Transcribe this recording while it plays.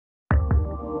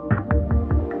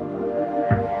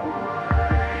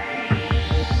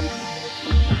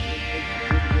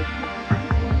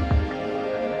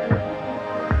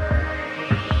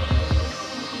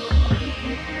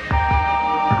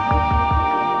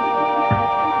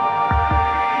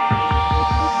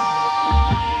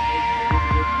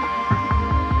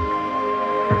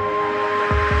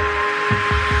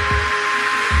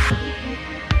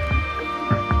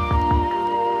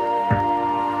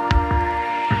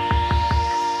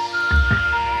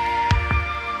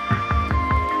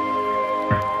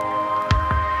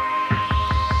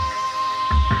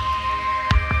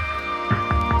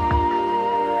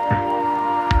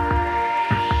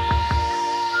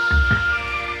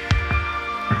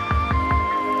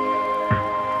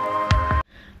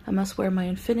must wear my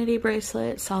infinity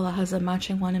bracelet. Salah has a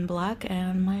matching one in black,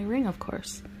 and my ring, of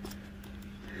course.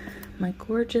 My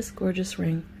gorgeous, gorgeous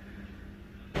ring.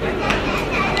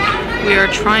 We are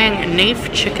trying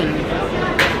nafe chicken.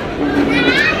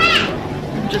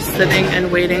 I'm just sitting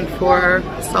and waiting for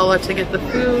Salah to get the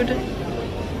food.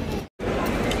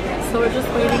 So we're just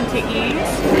waiting to eat,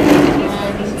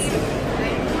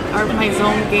 and my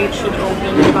zone gate should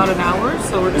open in about an hour,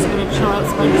 so we're just going to chill out,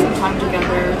 spend some time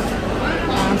together.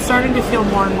 And I'm starting to feel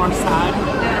more and more sad.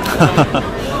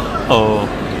 Oh.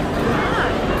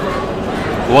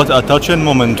 What a touching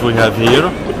moment we have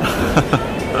here.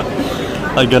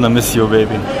 I'm gonna miss you,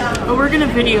 baby. But we're gonna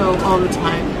video all the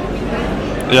time.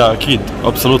 Yeah, kid,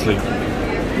 absolutely.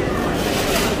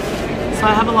 So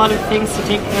I have a lot of things to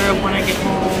take care of when I get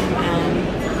home, and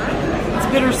it's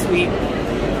bittersweet.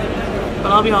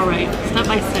 But I'll be alright, step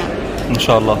by step.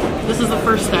 Inshallah. This is the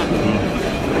first step.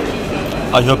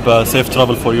 I hope safe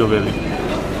travel for you, baby.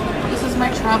 This is my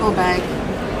travel bag.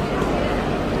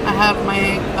 I have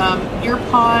my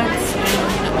earpods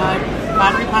and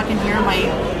battery pack in here, my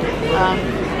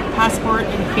passport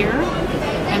in here,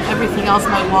 and everything else,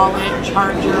 my wallet,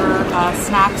 charger,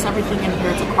 snacks, everything in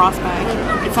here. It's a cross bag.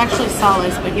 It's actually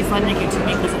Salah's, but he's lending it to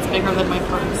me because it's bigger than my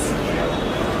purse.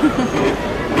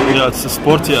 Yeah, it's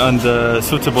sporty and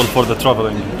suitable for the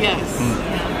traveling. Yes.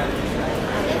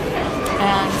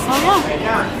 And so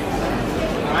yeah.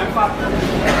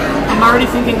 I'm already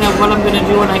thinking of what I'm going to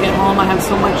do when I get home. I have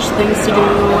so much things to do,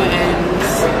 and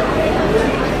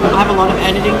I have a lot of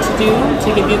editing to do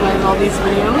to give you guys all these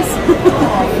videos.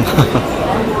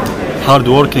 Hard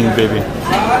working, baby.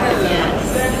 Yes.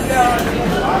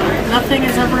 Nothing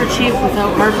is ever achieved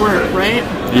without hard work, right?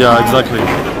 Yeah, exactly.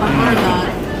 I've learned that.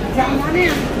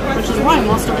 Which is why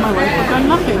most of my life I've done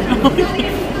nothing.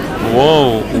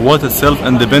 Whoa, what a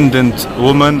self-independent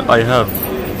woman I have.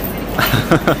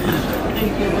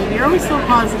 Thank you, babe. You're always so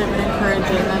positive and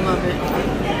encouraging. I love it.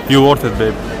 You're worth it,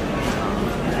 babe.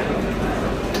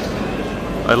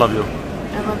 I love you.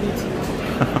 I love you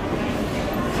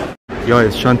too.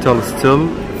 Guys, Chantal is still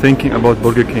thinking about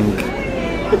Burger King.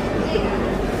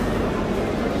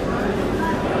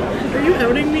 Are you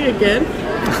outing me again?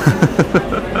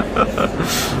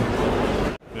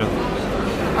 Yeah.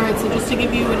 Alright, so just to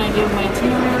give you an idea of my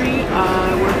itinerary,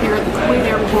 we're here at the Kuwait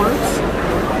airport,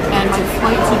 and my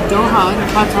flight to Doha in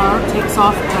Qatar takes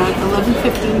off at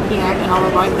 11:15 p.m. and I'll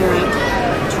arrive there at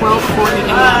 12:40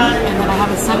 a.m. and then I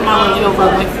have a 7-hour layover.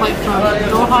 My flight from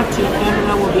Doha to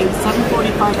Canada will be at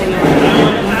 7:45 a.m.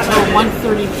 until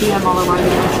 1:30 p.m. I'll arrive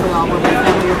in Montreal, where my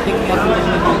family will pick me up and bring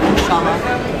me home, inshallah.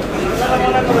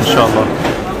 Inshallah.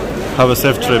 Have a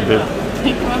safe trip, babe.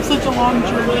 Thank you. I'm such a long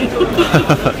journey.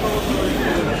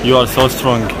 You are so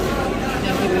strong.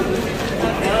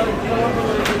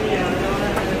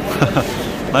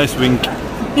 Nice wink.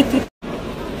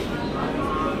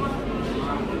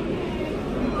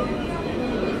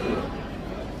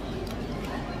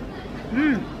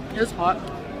 It's hot.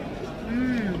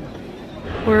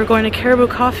 We're going to Caribou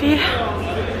Coffee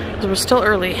because we're still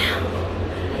early.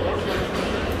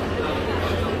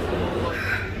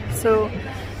 So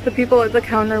the people at the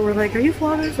counter were like, "Are you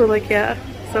vloggers?" We're like, "Yeah."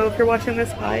 So if you're watching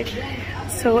this, hi.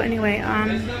 So anyway,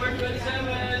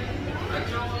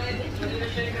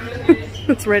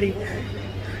 it's ready.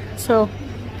 So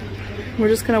we're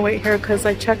just gonna wait here because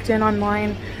I checked in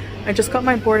online. I just got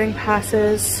my boarding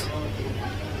passes.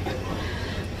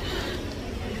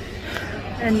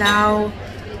 And now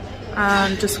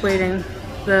I'm just waiting.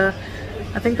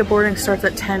 I think the boarding starts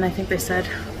at 10, I think they said.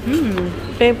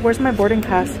 Babe, where's my boarding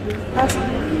pass?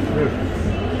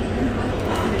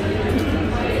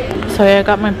 So yeah, I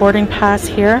got my boarding pass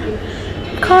here.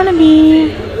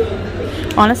 Economy.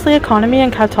 Honestly, economy in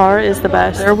Qatar is the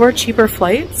best. There were cheaper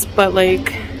flights, but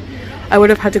like I would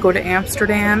have had to go to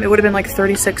Amsterdam. It would have been like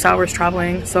 36 hours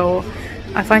traveling. So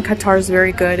I find Qatar is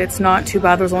very good. It's not too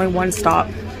bad. There's only one stop.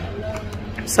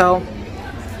 So,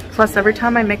 plus every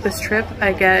time I make this trip,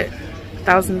 I get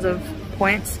thousands of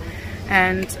points,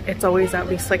 and it's always at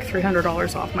least like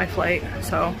 $300 off my flight,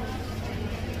 so.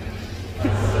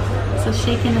 So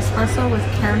shaken espresso with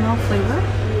caramel flavor.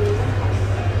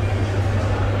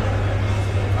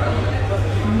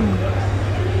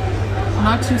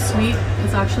 Not too sweet,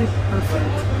 it's actually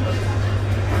perfect.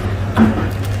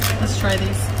 Let's try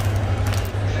these.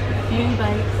 Beauty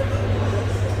bite.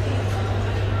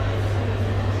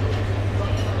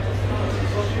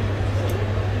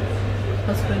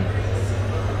 That's good.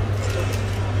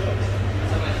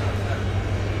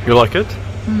 You like it?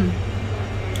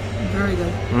 Very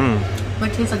good.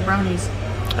 Like tastes like brownies.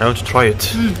 I want to try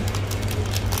it.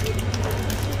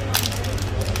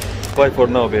 Bye for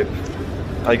now, babe.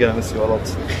 I gonna miss you a lot.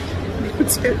 Me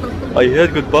too. I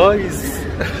hate goodbyes.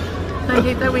 I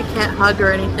hate that we can't hug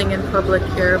or anything in public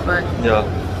here, but Yeah.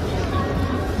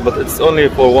 But it's only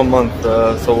for 1 month,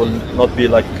 so will not be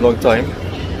like long time.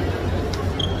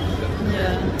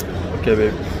 yeah. Okay,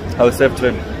 babe. Have a safe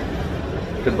trip.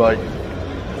 Goodbye.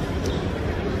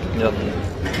 Yeah.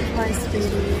 Bye,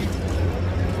 sweetie.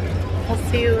 I'll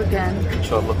see you again.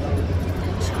 Inshallah.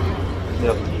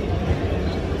 Yeah.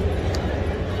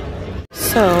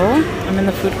 So, I'm in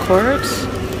the food court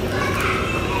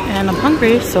and I'm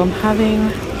hungry, so I'm having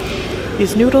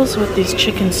these noodles with these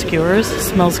chicken skewers. It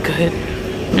smells good.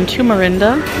 And 2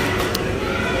 Mirinda.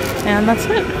 And that's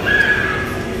it.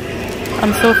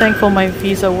 I'm so thankful my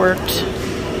visa worked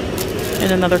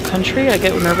in another country. I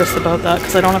get nervous about that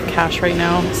because I don't have cash right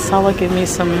now. Salah gave me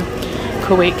some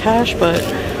Kuwait cash, but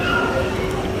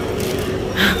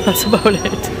that's about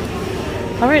it.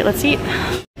 Alright, let's eat.